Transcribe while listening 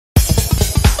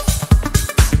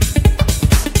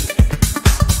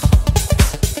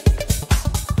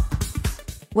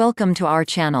Welcome to our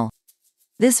channel.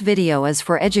 This video is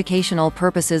for educational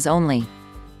purposes only.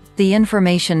 The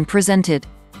information presented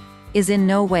is in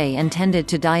no way intended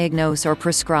to diagnose or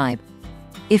prescribe.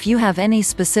 If you have any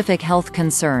specific health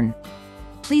concern,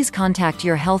 please contact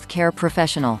your healthcare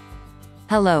professional.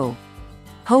 Hello.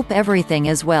 Hope everything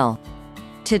is well.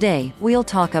 Today, we'll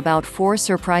talk about 4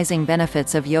 surprising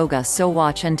benefits of yoga, so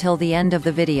watch until the end of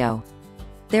the video.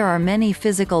 There are many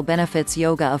physical benefits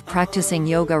of practicing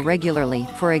yoga regularly,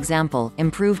 for example,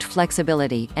 improved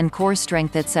flexibility, and core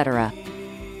strength, etc.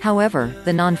 However,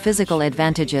 the non-physical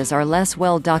advantages are less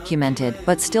well documented,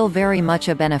 but still very much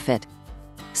a benefit.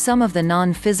 Some of the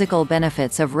non-physical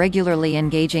benefits of regularly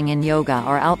engaging in yoga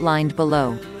are outlined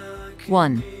below.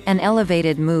 1. An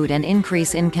elevated mood and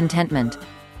increase in contentment.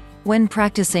 When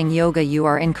practicing yoga, you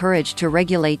are encouraged to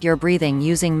regulate your breathing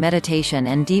using meditation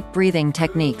and deep breathing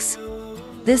techniques.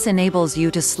 This enables you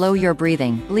to slow your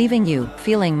breathing, leaving you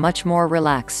feeling much more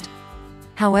relaxed.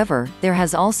 However, there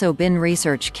has also been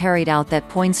research carried out that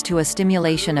points to a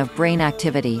stimulation of brain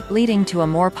activity, leading to a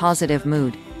more positive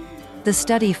mood. The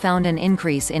study found an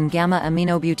increase in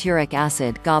gamma-aminobutyric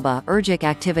acid (GABA)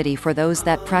 activity for those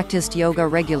that practiced yoga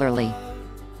regularly.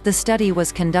 The study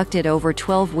was conducted over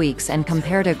 12 weeks and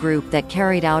compared a group that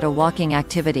carried out a walking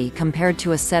activity compared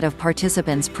to a set of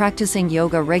participants practicing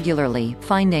yoga regularly,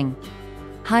 finding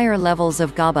higher levels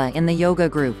of GABA in the yoga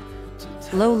group.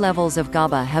 Low levels of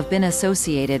GABA have been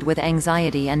associated with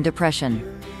anxiety and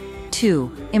depression.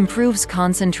 2. Improves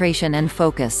concentration and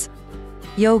focus.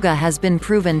 Yoga has been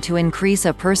proven to increase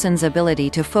a person's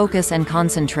ability to focus and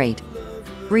concentrate.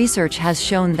 Research has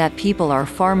shown that people are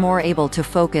far more able to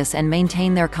focus and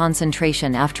maintain their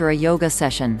concentration after a yoga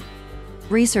session.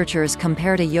 Researchers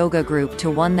compared a yoga group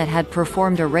to one that had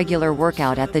performed a regular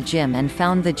workout at the gym and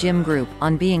found the gym group,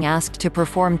 on being asked to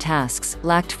perform tasks,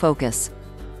 lacked focus.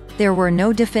 There were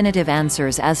no definitive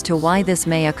answers as to why this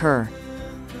may occur.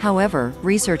 However,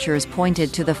 researchers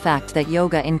pointed to the fact that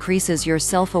yoga increases your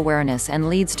self-awareness and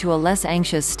leads to a less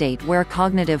anxious state where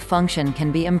cognitive function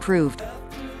can be improved.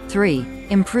 3.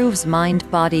 Improves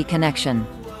mind-body connection.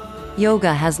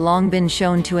 Yoga has long been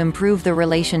shown to improve the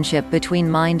relationship between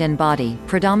mind and body,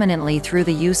 predominantly through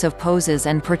the use of poses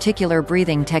and particular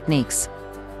breathing techniques.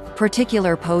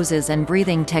 Particular poses and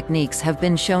breathing techniques have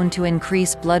been shown to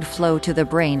increase blood flow to the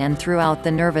brain and throughout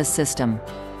the nervous system.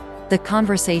 The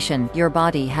conversation your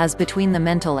body has between the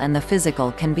mental and the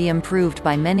physical can be improved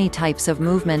by many types of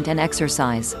movement and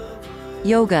exercise.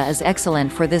 Yoga is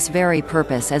excellent for this very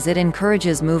purpose, as it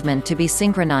encourages movement to be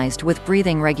synchronized with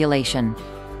breathing regulation.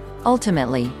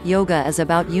 Ultimately, yoga is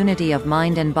about unity of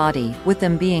mind and body, with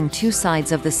them being two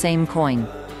sides of the same coin.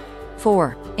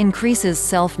 4. Increases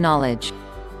self-knowledge.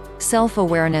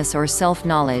 Self-awareness or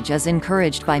self-knowledge is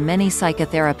encouraged by many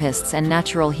psychotherapists and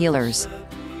natural healers.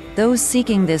 Those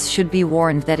seeking this should be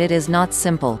warned that it is not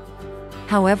simple.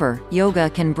 However,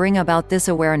 yoga can bring about this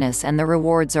awareness, and the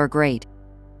rewards are great.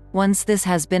 Once this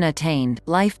has been attained,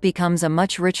 life becomes a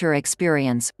much richer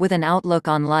experience, with an outlook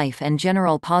on life and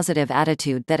general positive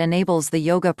attitude that enables the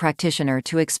yoga practitioner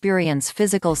to experience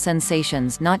physical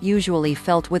sensations not usually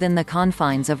felt within the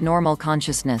confines of normal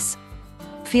consciousness.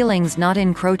 Feelings not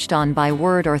encroached on by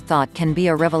word or thought can be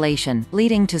a revelation,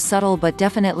 leading to subtle but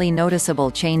definitely noticeable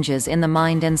changes in the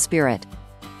mind and spirit.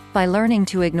 By learning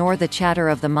to ignore the chatter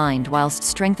of the mind whilst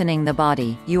strengthening the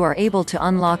body, you are able to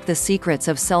unlock the secrets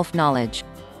of self-knowledge.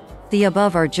 The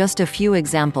above are just a few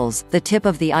examples, the tip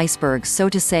of the iceberg so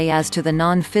to say, as to the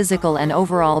non-physical and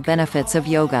overall benefits of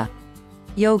yoga.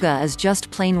 Yoga is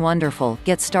just plain wonderful.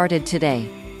 Get started today.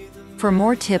 For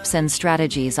more tips and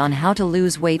strategies on how to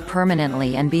lose weight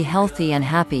permanently and be healthy and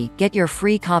happy, get your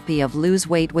free copy of Lose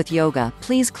Weight with Yoga.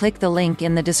 Please click the link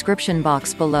in the description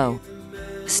box below.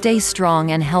 Stay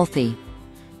strong and healthy.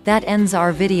 That ends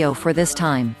our video for this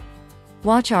time.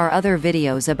 Watch our other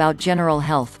videos about general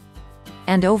health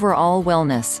and overall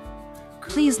wellness.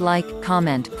 Please like,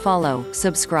 comment, follow,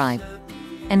 subscribe,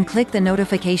 and click the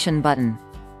notification button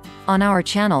on our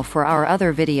channel for our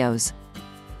other videos.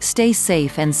 Stay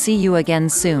safe and see you again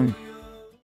soon.